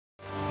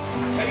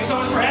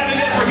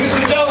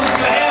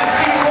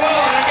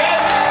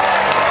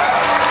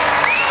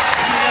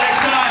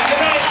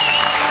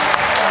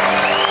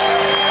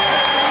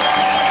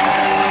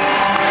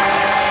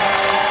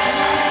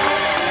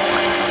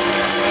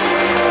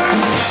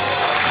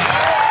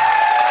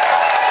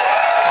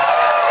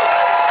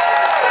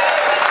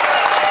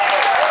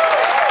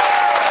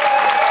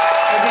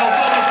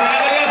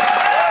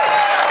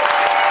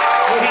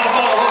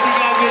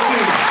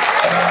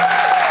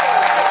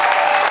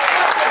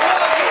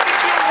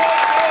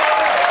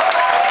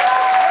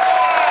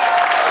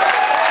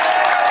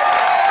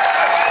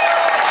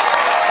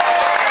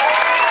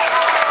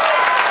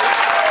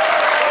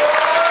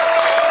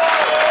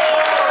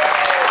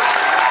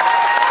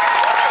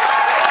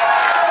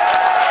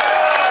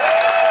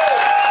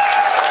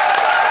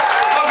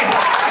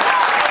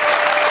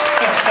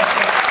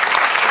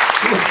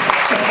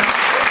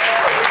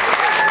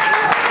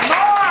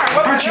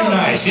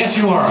Yes,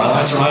 yes you are. I'll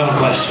answer my own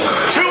question.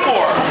 2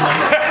 more!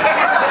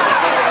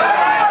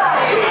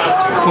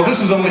 Well,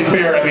 this is only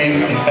fair. I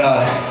mean,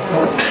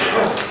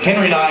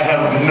 Henry and I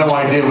have no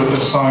idea what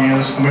this song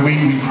is. I mean,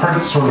 we've heard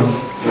it sort of.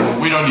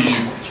 We don't need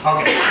you.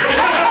 Okay. The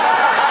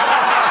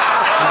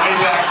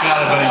Waybacks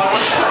got it, buddy.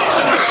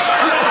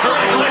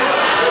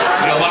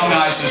 The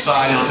Alumni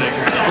Society will take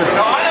care of it.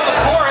 No, I know the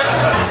chorus.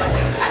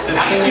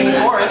 I can sing the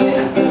chorus.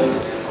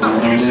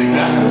 You can sing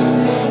that.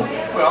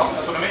 Well,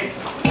 that's what I mean.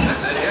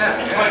 That's it, yeah.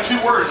 It's like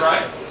 2 words,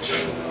 right?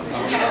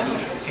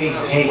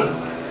 Hey.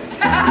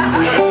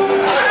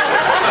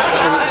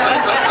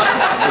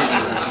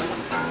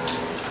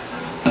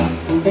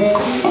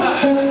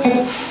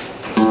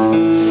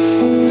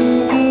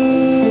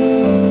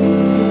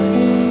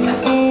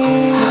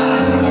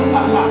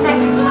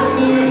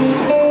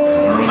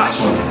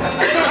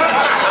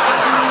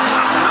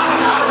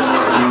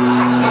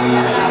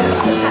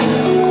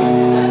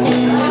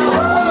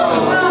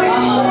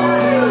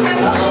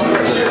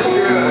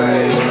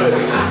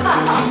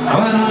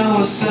 When I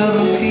was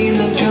 17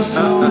 and just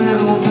a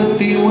little bit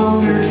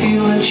bewildered,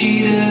 feeling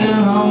cheated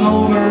and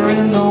hungover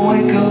in the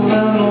wake of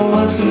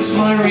adolescence,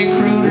 my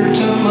recruiter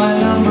took my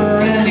number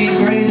and he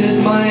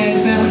graded my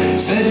exam.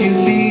 Said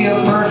you'd be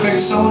a perfect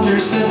soldier,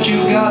 said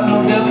you got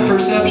no depth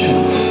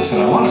perception.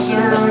 Said I want to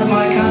serve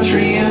my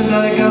country and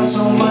I got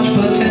so much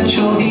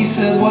potential. He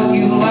said what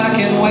you lack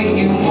in weight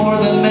you more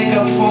than make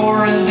up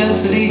for in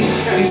density.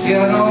 He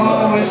said I'd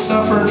always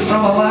suffered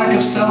from a lack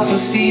of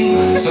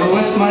self-esteem, so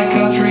if my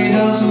country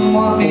doesn't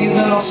want me,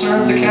 then I'll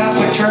serve the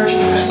Catholic Church.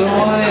 So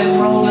I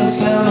enrolled in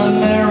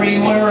seminary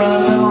where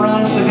I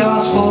memorized the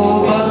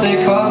gospel, but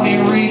they caught me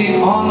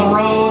reading on the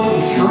road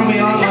and threw me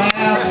on my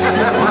ass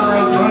for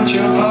a bunch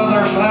of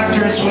other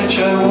factors which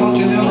I won't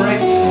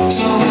enumerate.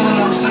 So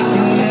then I'm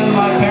sitting in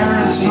my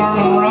parents'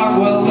 Norman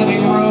Rockwell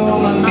living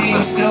room and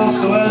being still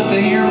so as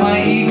to hear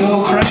my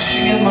ego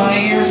crashing in my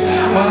ears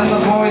when the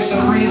voice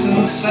of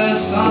reason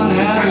says, son,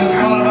 have you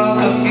thought about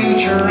the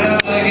future?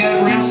 And I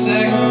get real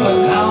sick,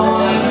 but now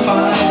I'm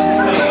fine.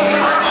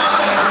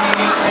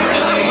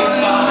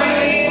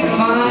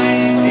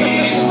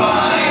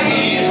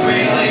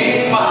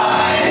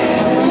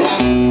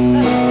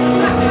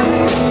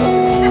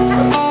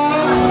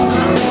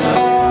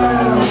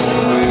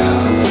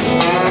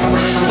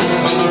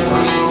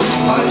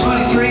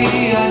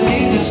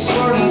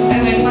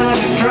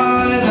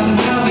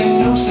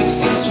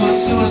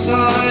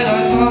 Suicide,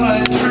 I thought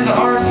I'd turn to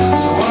art,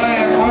 so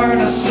I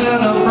acquired a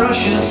set of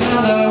brushes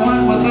and I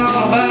went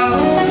without a bath,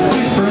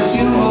 which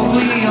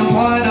presumably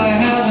implied I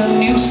had a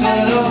new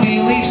set of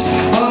beliefs,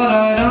 but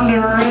I'd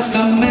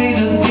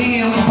underestimated the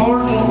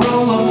important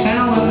role of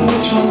talent,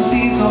 which was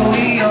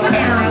easily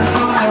apparent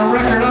from the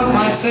record of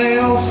my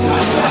sales.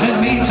 And in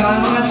the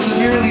meantime I'd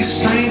severely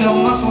strained a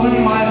muscle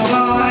in my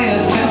thigh,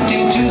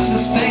 attempting to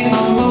sustain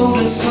the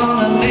lotus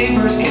on a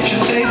neighbor's kitchen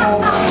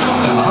table.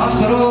 In the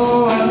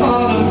hospital I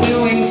thought of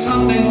doing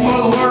something for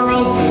the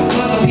world,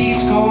 but the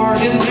Peace Corps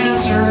didn't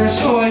answer,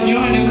 so I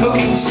joined a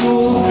cooking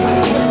school.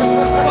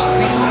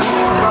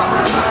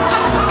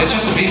 It's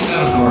just a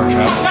B7 Corps,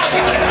 Travis.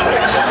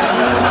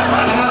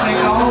 Having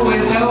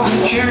always held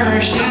and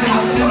cherished an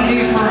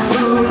affinity for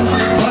food,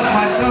 but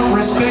my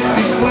self-respect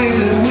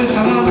deflated with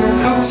another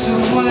cooked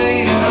souffle,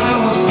 and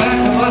I was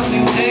back to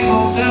busting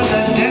tables at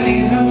that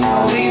Denny's in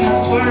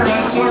Salinas where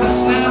I sort of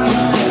snapped,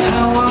 and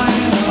now I'm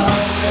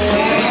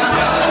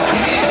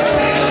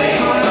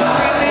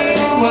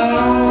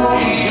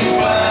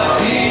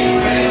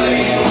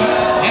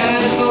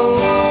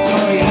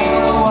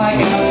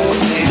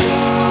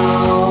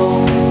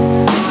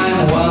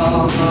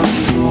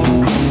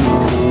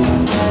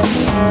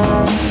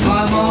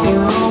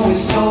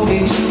told me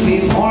to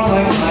be more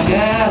like my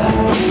dad.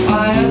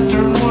 I asked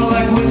her more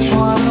like which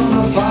one of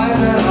the 5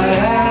 that I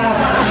had.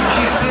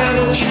 She said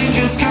a change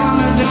is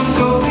coming, don't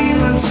go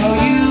feeling so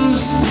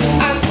used.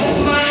 I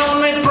said my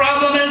only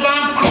problem is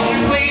I'm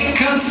chronically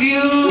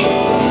confused.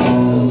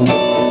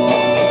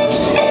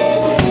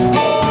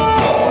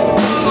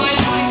 My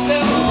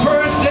 27th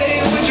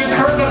birthday, which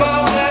occurred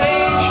about that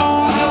age,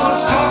 I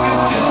was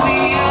talking to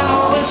the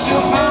analyst who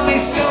found me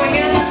selling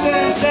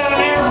incense at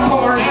an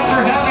airport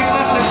after having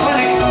left the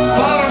clinic.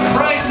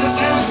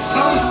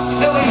 Some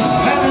silly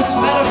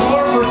feminist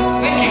metaphor for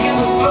sinking in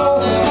the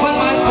soul, when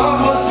my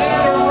thought was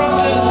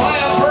interrupted by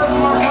a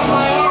birthmark on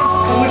my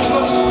arm, which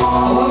looks a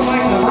little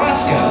like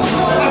Nebraska.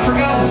 I've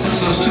forgotten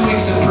since those 2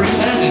 weeks of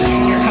pre-med in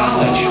junior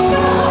college,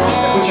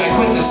 which I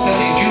quit to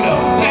study judo.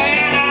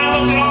 And I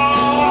looked at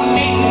all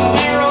neat,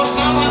 narrow,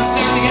 somewhat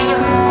stuck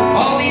together,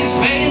 all these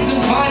veins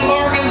and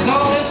vital organs,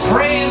 all this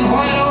gray and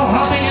white, all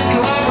humming and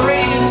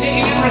collaborating and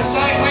taking and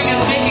recycling and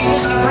making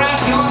this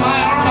Nebraska on my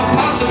arm a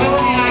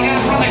possibility. And I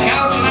got from the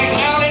couch and I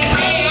shouted,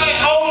 hey,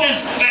 I own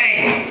this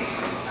thing!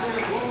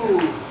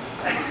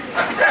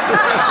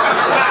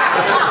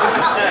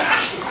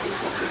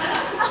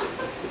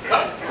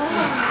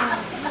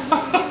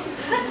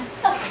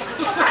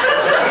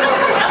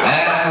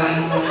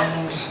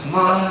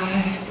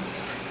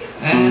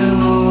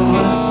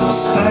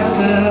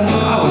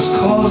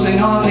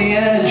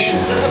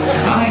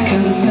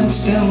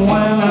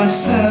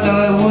 said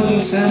I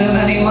wouldn't send him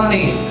any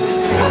money.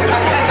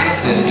 He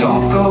said,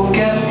 don't go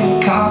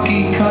getting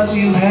cocky cause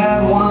you've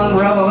had one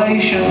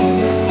revelation.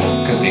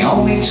 Cause the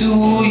only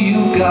tool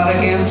you've got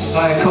against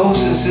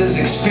psychosis is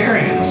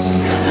experience.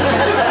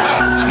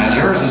 And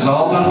yours has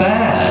all been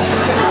bad.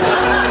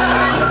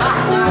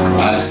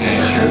 I say,